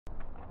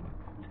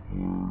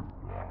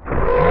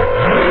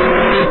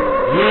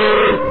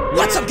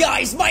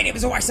guys, my name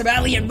is Omar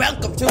Sebali, and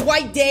welcome to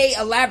White Day,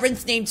 a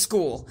Labyrinth named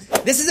school.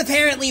 This is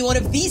apparently one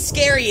of the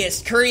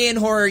scariest Korean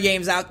horror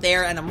games out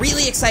there, and I'm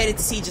really excited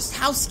to see just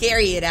how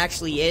scary it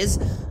actually is.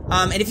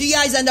 And if you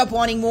guys end up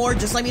wanting more,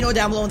 just let me know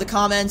down below in the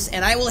comments,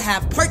 and I will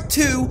have part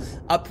 2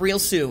 up real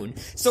soon.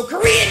 So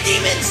Korean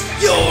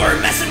demons,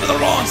 you're messing with the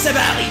wrong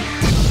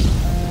Sebali!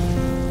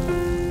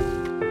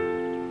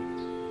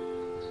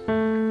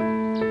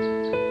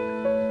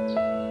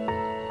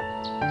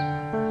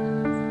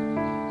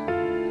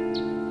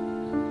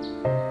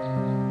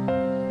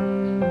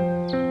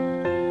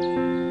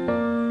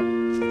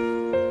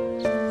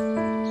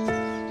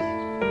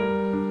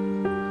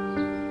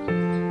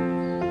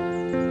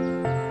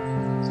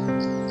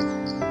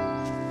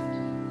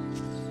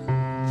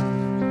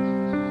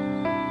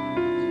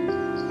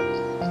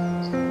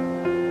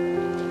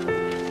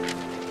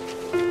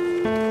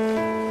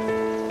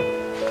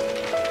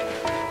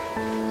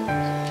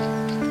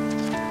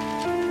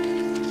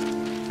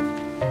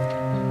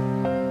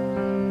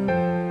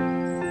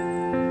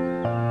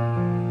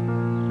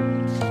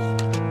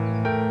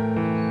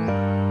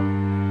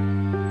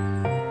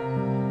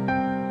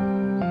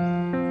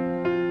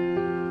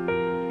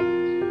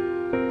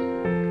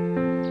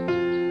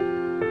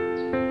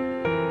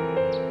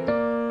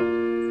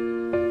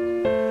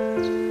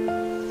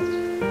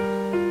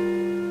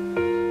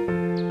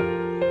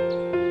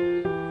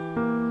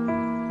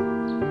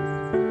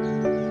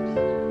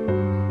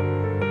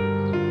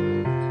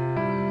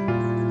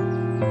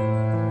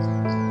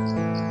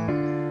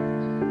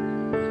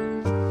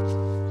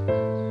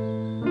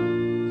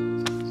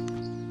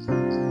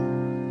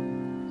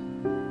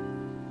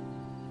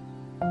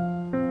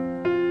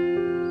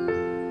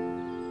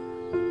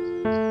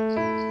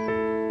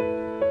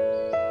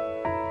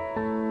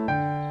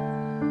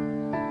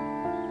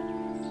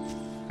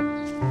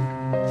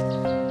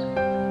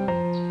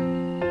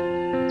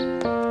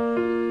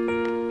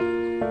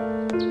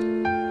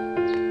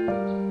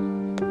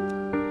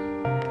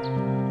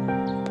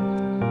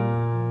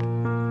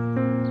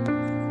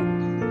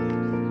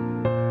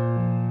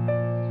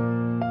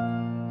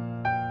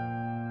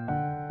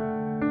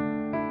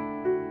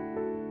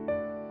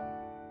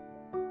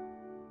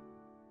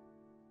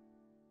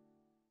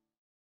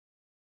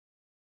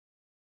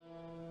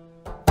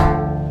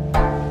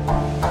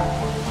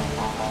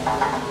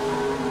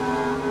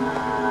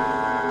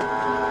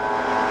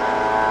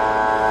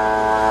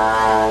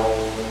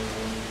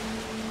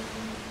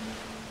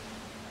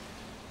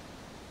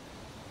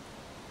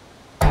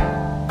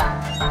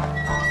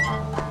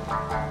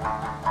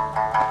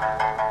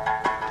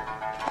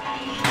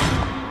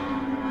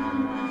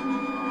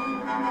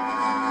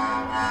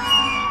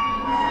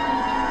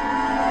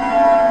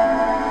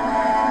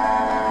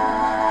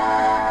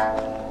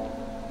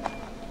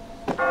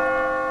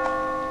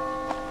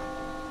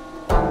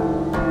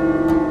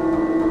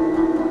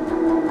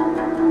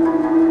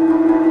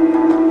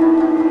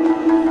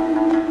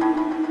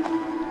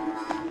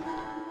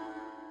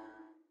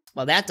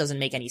 Well, that doesn't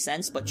make any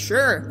sense, but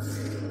sure.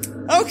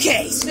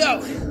 Okay,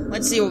 so,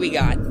 let's see what we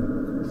got.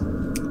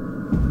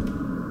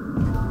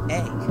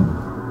 Egg.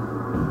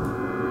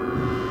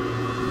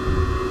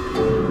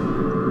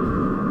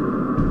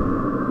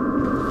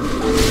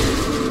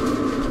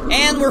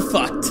 And we're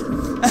fucked.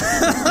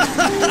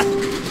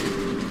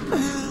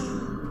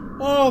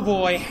 Oh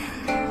boy.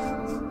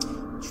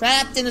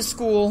 Trapped in a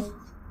school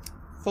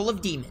full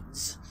of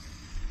demons.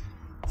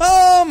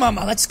 Oh,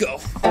 mama, let's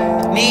go.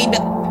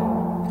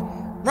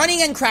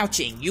 Running and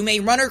crouching. You may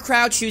run or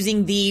crouch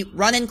using the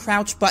run and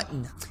crouch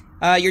button.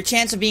 Your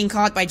chance of being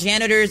caught by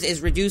janitors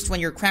is reduced when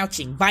you're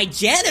crouching. By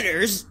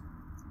janitors?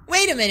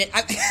 Wait a minute.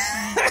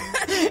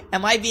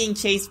 Am I being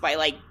chased by,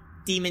 like,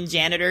 demon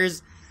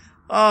janitors?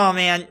 Oh,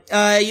 man.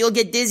 You'll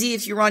get dizzy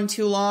if you run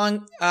too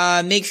long.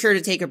 Make sure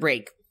to take a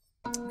break.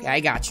 Okay,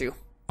 I got you.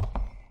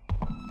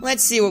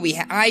 Let's see what we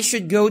have. I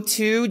should go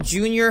to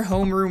Junior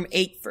Homeroom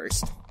 8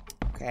 first.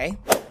 Okay.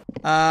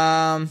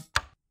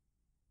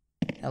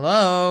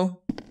 Hello?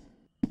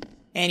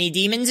 Any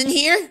demons in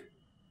here?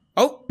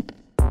 Oh!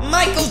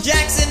 Michael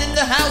Jackson in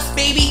the house,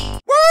 baby!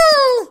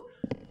 Woo!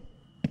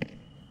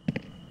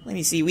 Let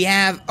me see, we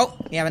have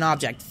an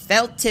object.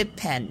 Felt tip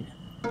pen.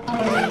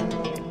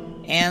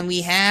 And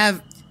we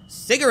have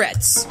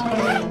cigarettes.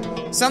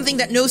 Something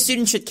that no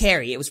student should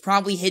carry. It was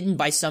probably hidden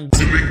by some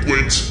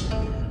delinquent.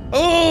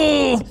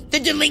 Oh! The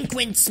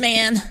delinquents,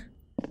 man!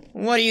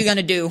 What are you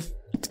gonna do?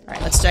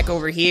 Alright, let's check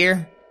over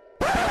here.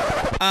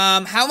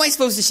 How am I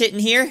supposed to shit in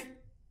here?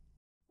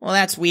 Well,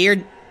 that's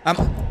weird. Wait,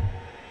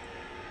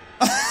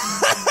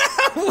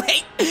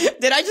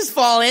 did I just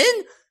fall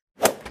in?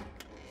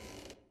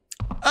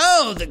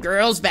 Oh, the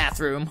girls'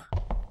 bathroom.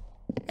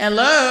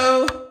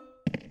 Hello?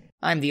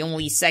 I'm the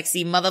only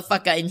sexy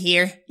motherfucker in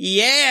here.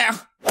 Yeah!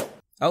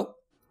 Oh.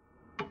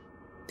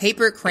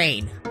 Paper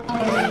crane.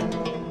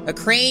 A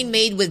crane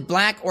made with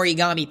black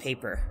origami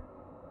paper.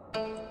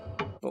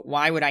 But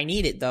why would I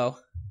need it, though?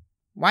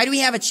 Why do we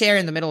have a chair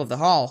in the middle of the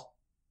hall?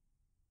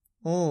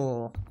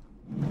 Oh.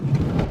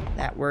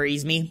 That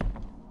worries me.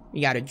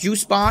 We got a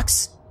juice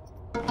box.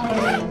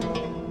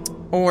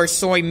 Or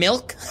soy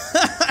milk.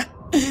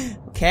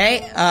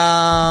 Okay,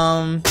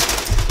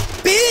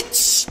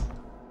 bitch!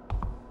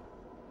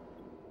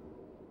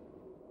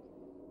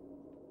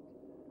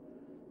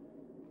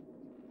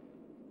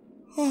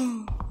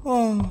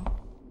 Oh.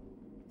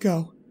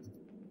 Go.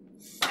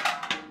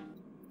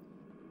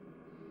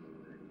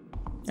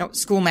 Oh,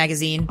 school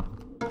magazine.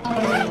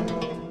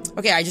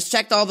 Okay, I just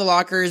checked all the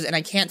lockers and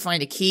I can't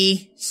find a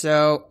key,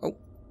 so... Oh.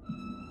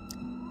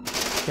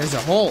 There's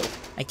a hole.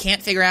 I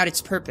can't figure out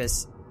its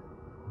purpose.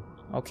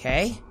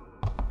 Okay.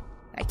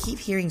 I keep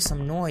hearing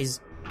some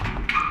noise.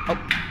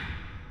 Oh.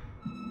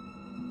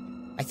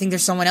 I think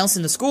there's someone else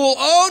in the school.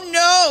 Oh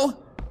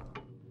no!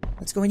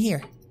 Let's go in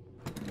here.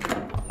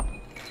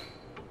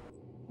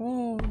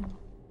 Oh.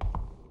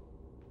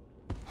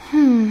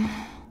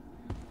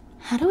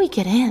 How do we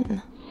get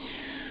in?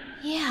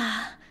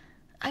 Yeah,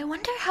 I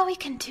wonder how we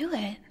can do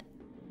it.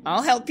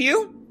 I'll help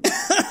you.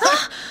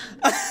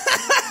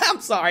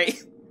 I'm sorry.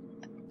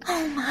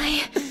 Oh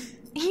my,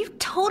 you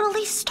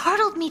totally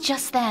startled me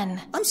just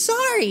then. I'm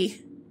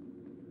sorry.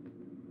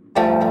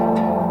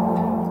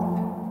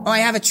 Oh, I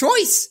have a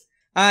choice.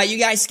 You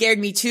guys scared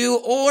me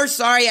too, or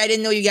sorry, I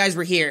didn't know you guys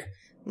were here.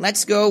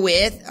 Let's go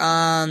with,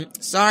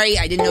 sorry,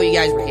 I didn't know you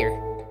guys were here.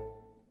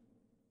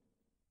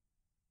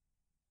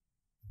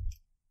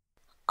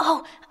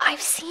 Oh,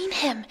 I've seen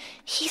him.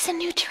 He's a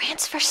new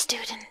transfer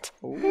student.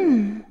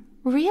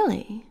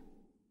 Really?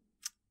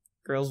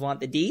 Girls want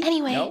the D?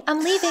 Anyway, Nope.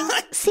 I'm leaving.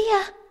 See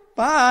ya.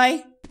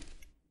 Bye.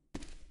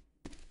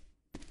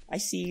 I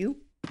see you.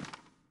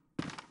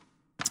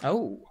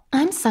 Oh.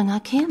 I'm Sung-Ah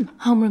Kim,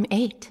 homeroom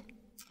 8.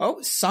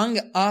 Oh,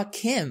 Sung-Ah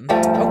Kim.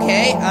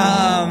 Okay,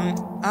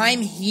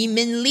 I'm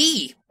Hee-Min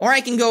Lee. Or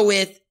I can go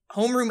with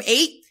homeroom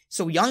 8.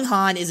 So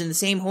Young-Han is in the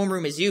same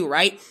homeroom as you,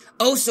 right?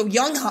 Oh, so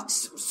Young-Han,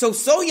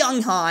 so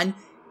Young-Han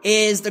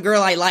is the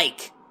girl I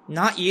like.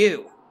 Not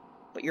you.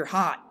 But you're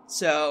hot,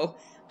 so...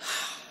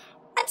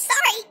 I'm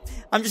sorry.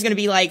 I'm just gonna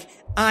be like,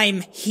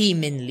 I'm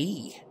Hee-Min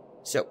Lee.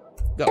 So,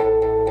 go.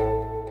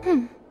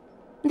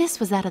 This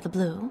was out of the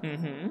blue.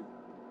 Mm-hmm.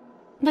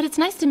 But it's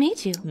nice to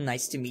meet you.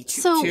 Nice to meet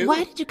you, So too.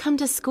 why did you come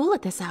to school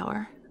at this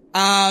hour?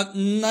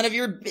 None of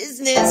your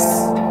business. That's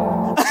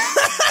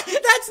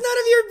none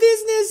of your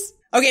business.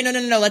 Okay,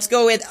 no. Let's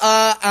go with,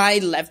 I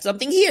left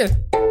something here.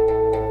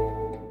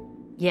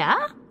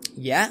 Yeah?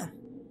 Yeah.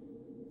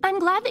 I'm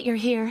glad that you're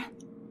here.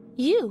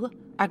 You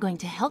are going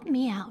to help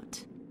me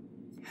out.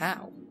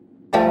 How?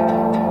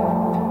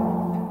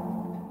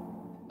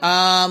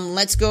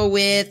 Let's go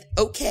with,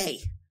 okay.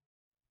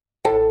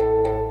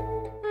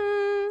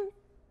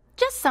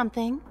 Just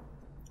something.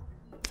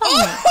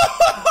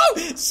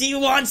 Oh, she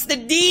wants the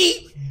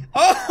D.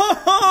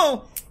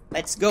 Oh,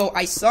 let's go.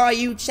 I saw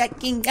you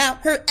checking out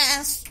her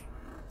ass.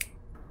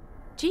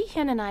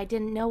 Ji-hyun and I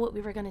didn't know what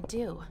we were gonna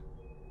do.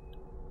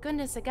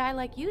 Goodness, a guy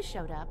like you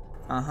showed up.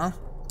 Uh-huh.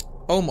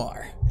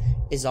 Omar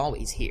is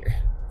always here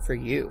for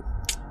you.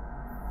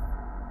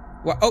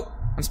 What? Oh,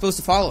 I'm supposed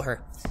to follow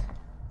her.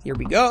 Here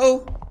we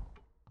go.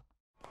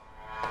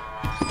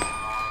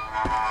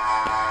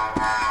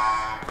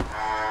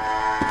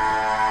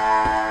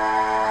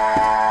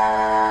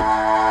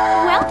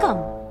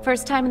 Welcome.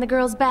 First time in the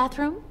girls'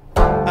 bathroom?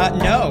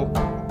 No.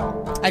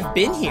 I've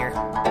been here.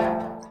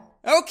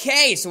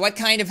 Okay, so what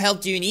kind of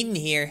help do you need in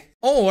here?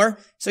 Or,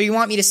 so you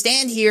want me to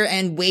stand here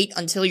and wait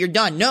until you're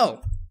done?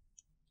 No.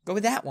 Go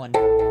with that one.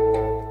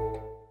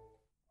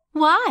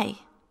 Why?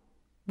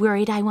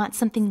 Worried I want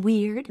something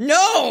weird?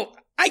 No!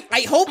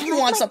 I hope you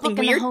want something book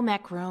in weird. the home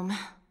ec room.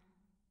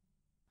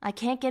 I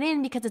can't get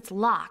in because it's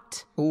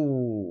locked.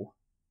 Ooh.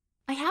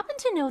 I happen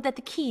to know that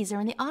the keys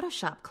are in the auto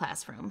shop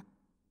classroom,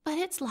 but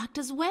it's locked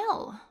as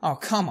well. Oh,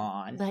 come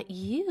on. But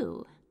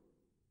you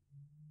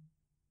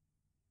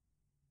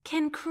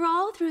can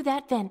crawl through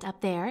that vent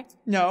up there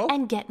No.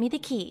 and get me the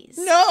keys.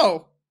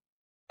 No!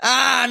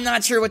 I'm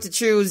not sure what to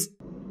choose.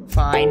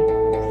 Fine.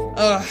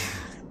 Ugh.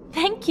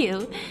 Thank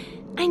you.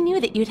 I knew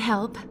that you'd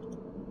help.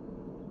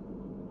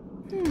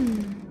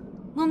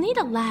 We'll need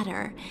a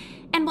ladder,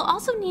 and we'll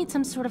also need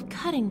some sort of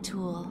cutting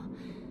tool.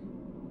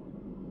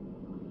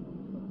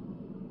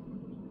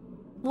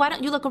 Why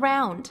don't you look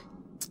around?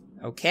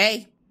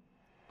 Okay.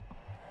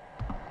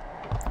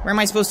 Where am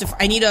I supposed to...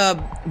 I need a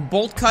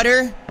bolt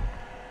cutter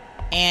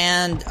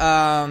and,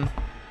 a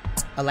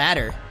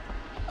ladder.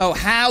 Oh,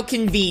 how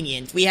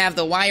convenient. We have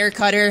the wire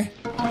cutter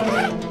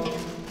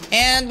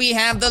and we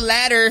have the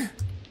ladder.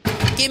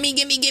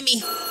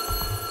 Gimme.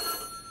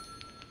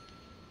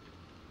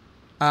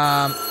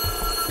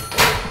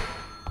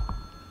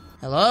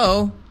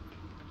 Hello?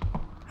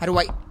 How do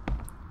I...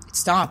 It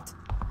stopped.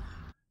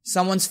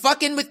 Someone's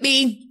fucking with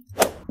me.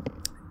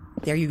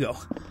 There you go.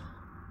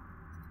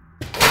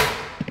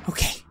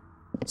 Okay.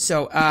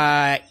 So,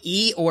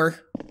 E or...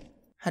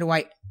 How do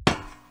I...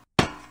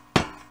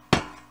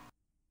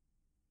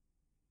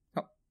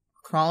 Oh,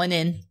 crawling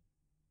in.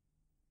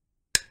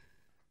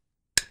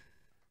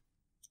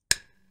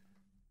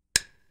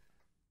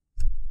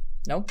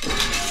 Nope.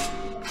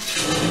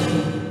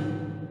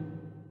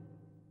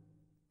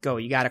 Go,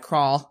 you gotta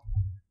crawl.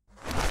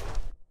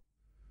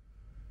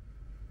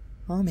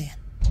 Oh, man.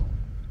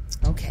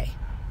 Okay.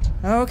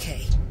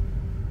 Okay.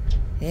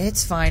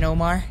 It's fine,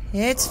 Omar.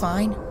 It's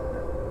fine.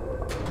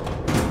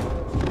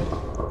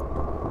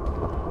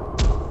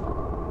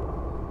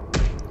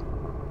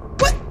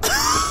 What?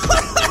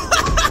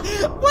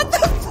 What the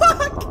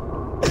fuck?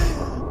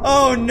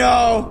 Oh,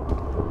 no.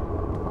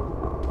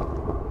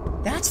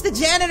 That's the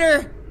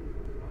janitor.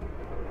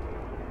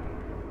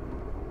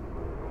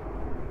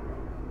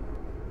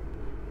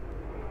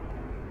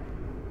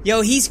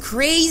 Yo, he's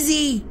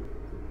crazy.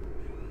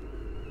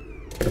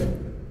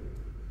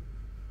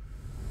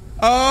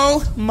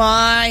 Oh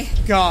my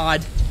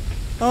god.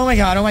 Oh my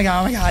god, oh my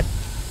god, oh my god.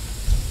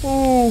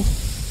 Ooh.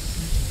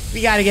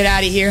 We gotta get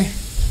out of here.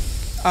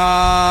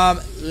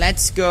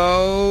 Let's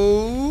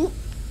go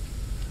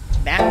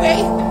that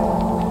way?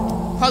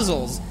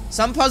 Puzzles.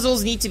 Some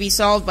puzzles need to be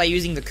solved by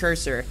using the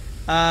cursor.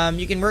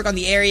 You can work on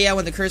the area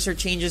when the cursor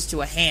changes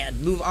to a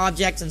hand. Move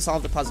objects and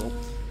solve the puzzle.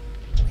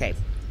 Okay.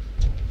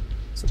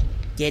 So,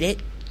 get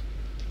it.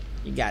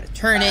 You gotta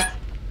turn it.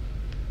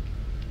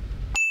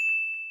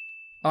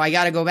 Oh, I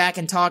gotta go back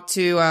and talk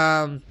to,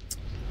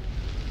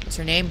 what's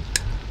her name?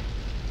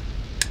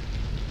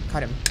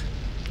 Cut him.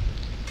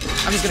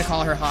 I'm just gonna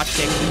call her Hot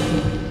Chick.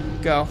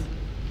 Go.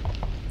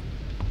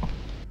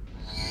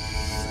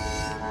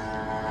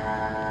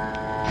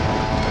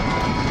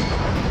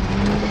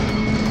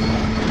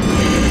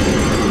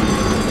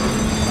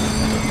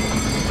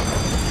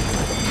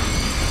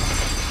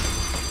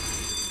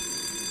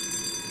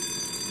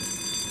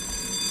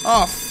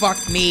 Oh,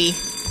 fuck me.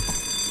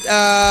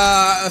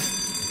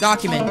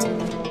 Document.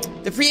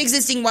 The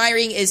pre-existing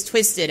wiring is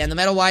twisted and the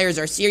metal wires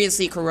are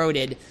seriously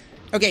corroded.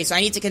 Okay, so I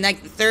need to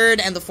connect the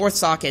third and the fourth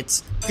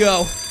sockets.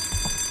 Go.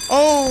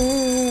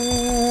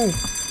 Oh!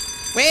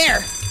 Where?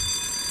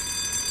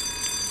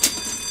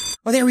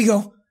 Oh, there we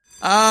go.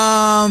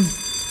 Oh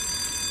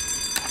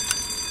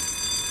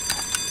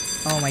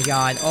my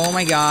god. Oh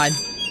my god.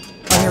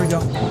 Oh, there we go.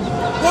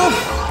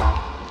 Whoa!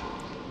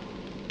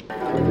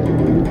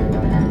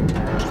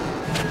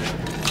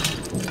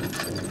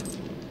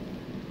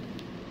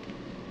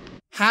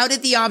 How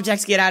did the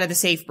objects get out of the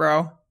safe,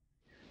 bro?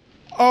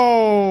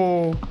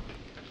 Oh.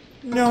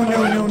 No,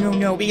 no, no, no,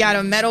 no. We got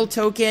a metal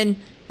token.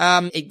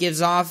 It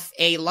gives off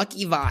a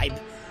lucky vibe.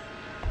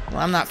 Well,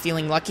 I'm not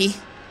feeling lucky.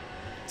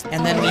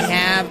 And then we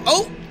have...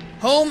 Oh!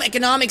 Home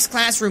economics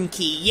classroom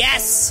key.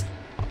 Yes!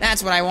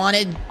 That's what I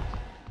wanted.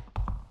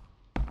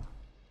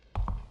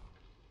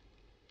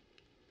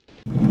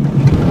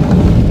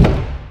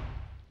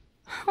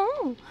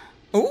 Oh.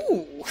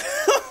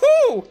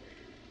 Ooh.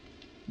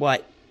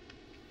 What?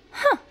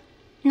 Huh.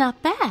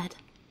 Not bad.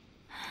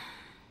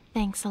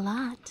 Thanks a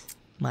lot.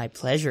 My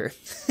pleasure.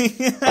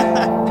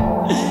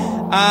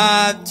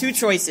 Two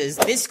choices.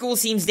 This school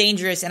seems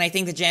dangerous and I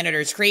think the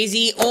janitor's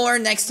crazy, or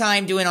next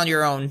time do it on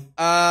your own.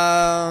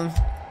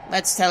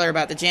 Let's tell her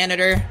about the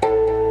janitor.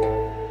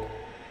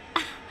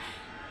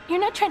 You're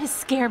not trying to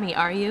scare me,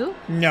 are you?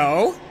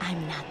 No.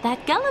 I'm not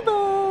that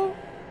gullible.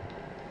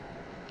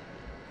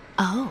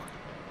 Oh,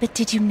 but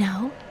did you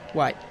know?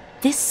 What?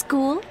 This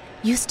school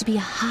used to be a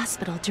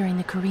hospital during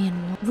the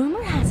Korean War.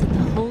 Rumor has it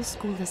the whole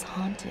school is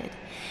haunted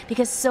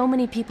because so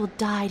many people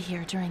died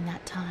here during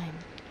that time.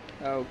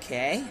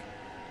 Okay.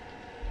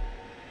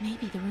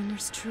 Maybe the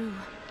rumor's true.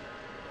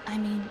 I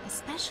mean,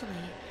 especially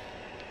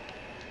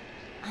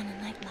on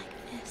a night like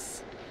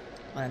this.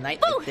 On a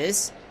night like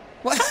this?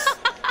 What?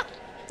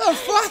 The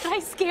fuck? Did I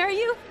scare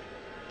you?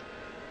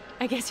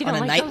 I guess you don't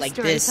On a like night ghost like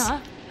stories, this. huh?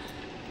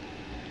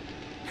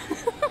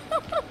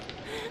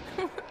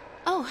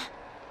 Oh,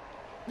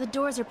 the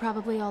doors are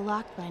probably all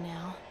locked by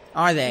now.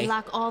 Are they? They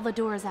lock all the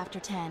doors after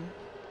 10.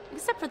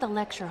 Except for the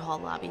lecture hall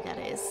lobby, that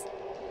is.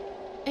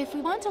 If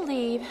we want to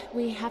leave,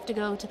 we have to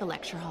go to the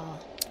lecture hall.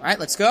 Alright,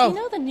 let's go. You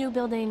know the new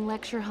building,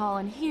 lecture hall,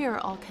 and here are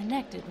all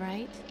connected,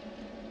 right?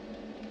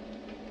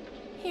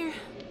 Here.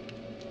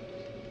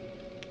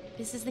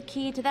 This is the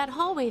key to that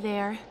hallway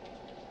there.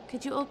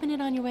 Could you open it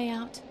on your way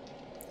out?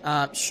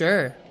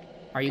 Sure.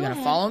 Are you Go gonna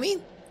ahead. follow me?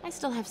 I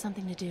still have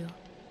something to do.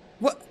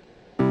 What?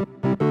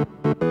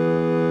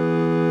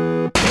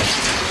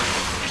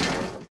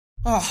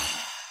 Oh.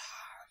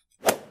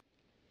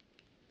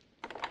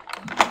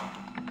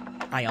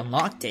 I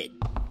unlocked it.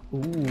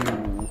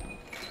 Ooh.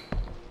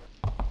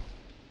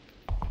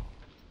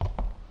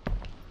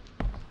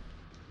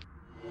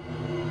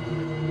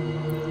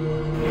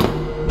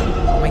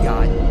 Oh my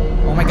god.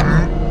 Oh my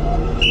god.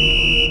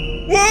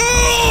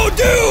 Whoa,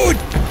 dude!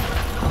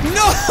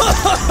 No!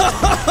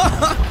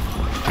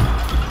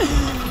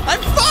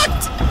 I'm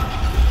fucked!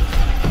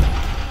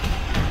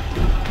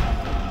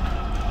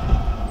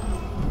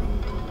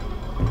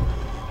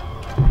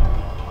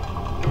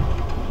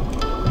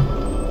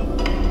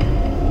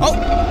 Oh!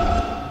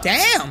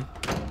 Damn!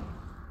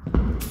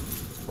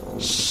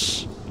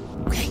 Shh.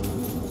 Okay.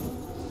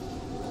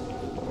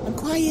 I'm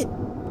quiet.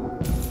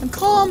 I'm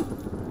calm.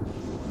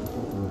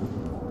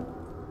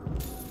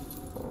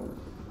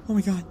 Oh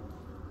my god.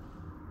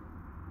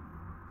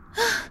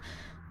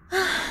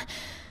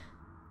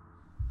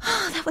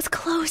 Oh, that was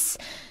close.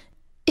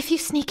 If you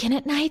sneak in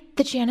at night,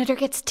 the janitor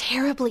gets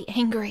terribly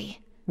angry.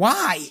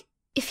 Why?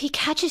 If he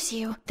catches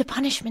you, the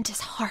punishment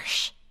is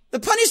harsh. The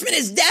punishment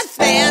is death,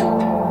 man!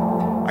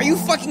 Are you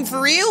fucking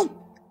for real?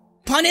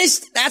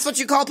 Punished? That's what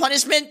you call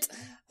punishment?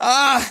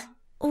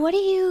 What do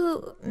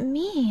you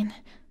mean?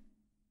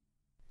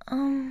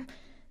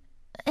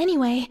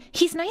 Anyway,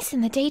 he's nice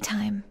in the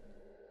daytime.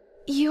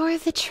 You're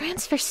the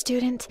transfer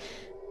student.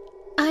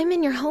 I'm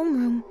in your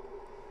homeroom.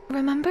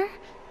 Remember?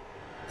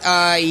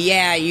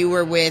 Yeah, you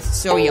were with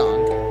So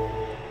Young.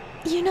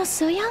 You know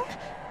So Young?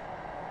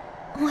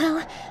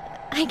 Well,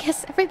 I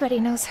guess everybody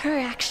knows her,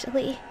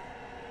 actually.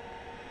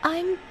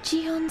 I'm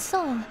Jiyeon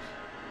Sol.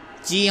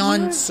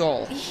 Jiyeon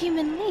Sol.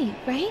 Human Lee,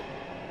 right?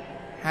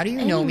 How do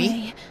you know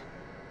me?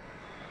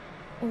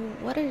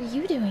 What are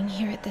you doing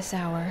here at this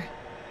hour?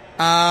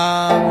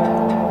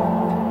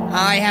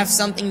 I have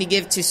something to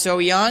give to So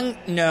Young?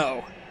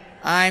 No.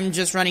 I'm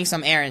just running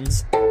some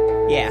errands.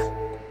 Yeah.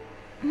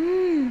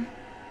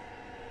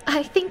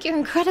 I think you're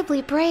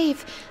incredibly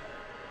brave.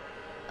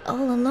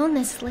 All alone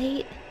this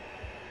late.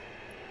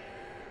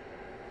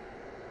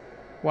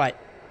 What?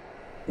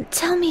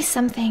 Tell me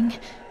something.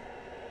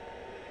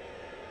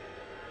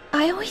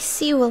 I always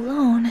see you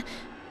alone.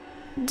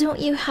 Don't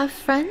you have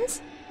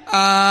friends?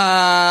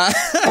 I've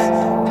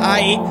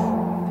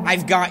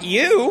got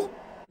you.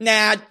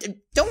 Nah,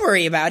 don't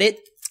worry about it.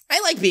 I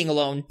like being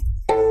alone.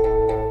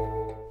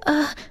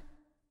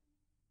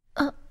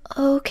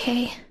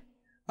 Okay.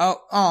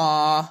 Oh,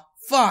 aw.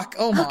 Fuck,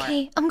 Omar.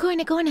 Okay, I'm going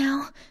to go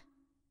now.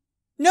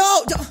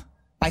 No!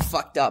 I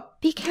fucked up.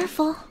 Be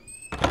careful.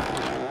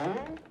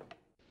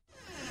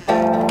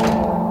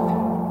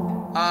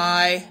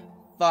 I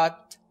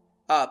fucked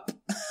up.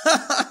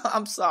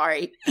 I'm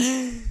sorry.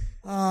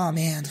 Oh,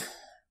 man.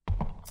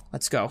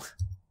 Let's go.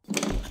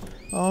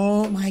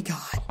 Oh my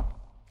god.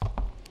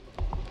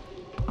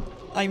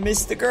 I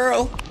missed the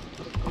girl.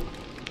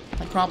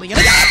 I'm probably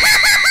gonna-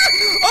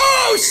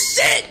 Oh,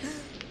 shit!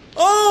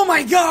 Oh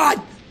my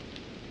god!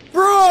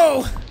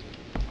 Bro!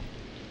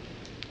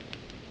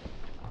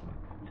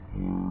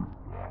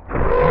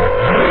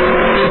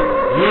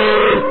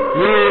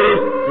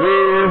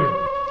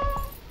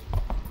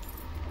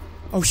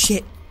 Oh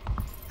shit.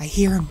 I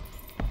hear him.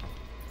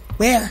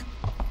 Where?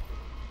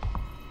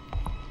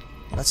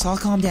 Let's all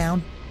calm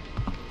down.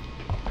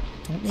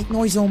 Don't make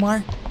noise,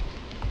 Omar.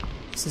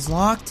 This is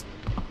locked.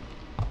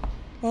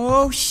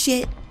 Oh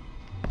shit.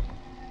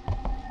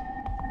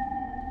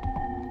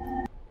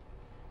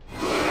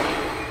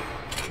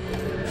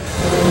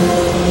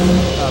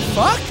 The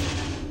fuck?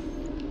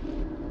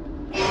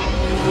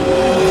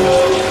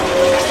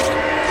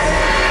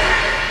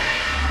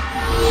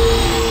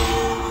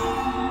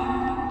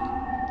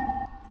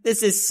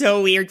 This is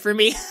so weird for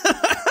me.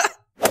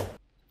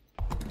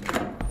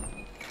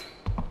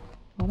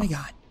 Oh my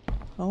god.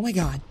 Oh my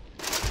god.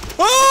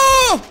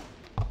 Oh!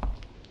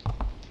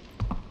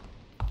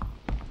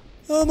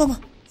 Oh mama.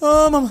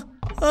 Oh mama.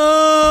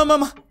 Oh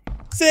mama.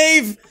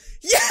 Save!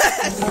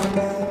 Yes!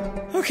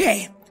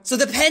 Okay. So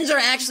the pens are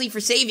actually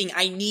for saving.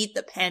 I need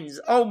the pens.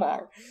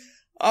 Omar.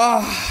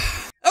 Oh.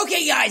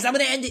 Okay, guys, I'm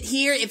gonna end it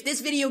here. If this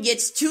video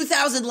gets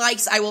 2,000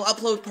 likes, I will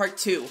upload part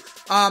 2.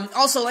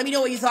 Also, let me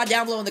know what you thought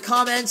down below in the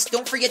comments.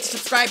 Don't forget to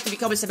subscribe to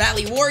become a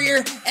Sebali warrior.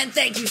 And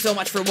thank you so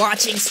much for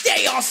watching.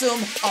 Stay awesome.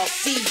 I'll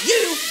see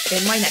you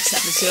in my next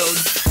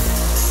episode.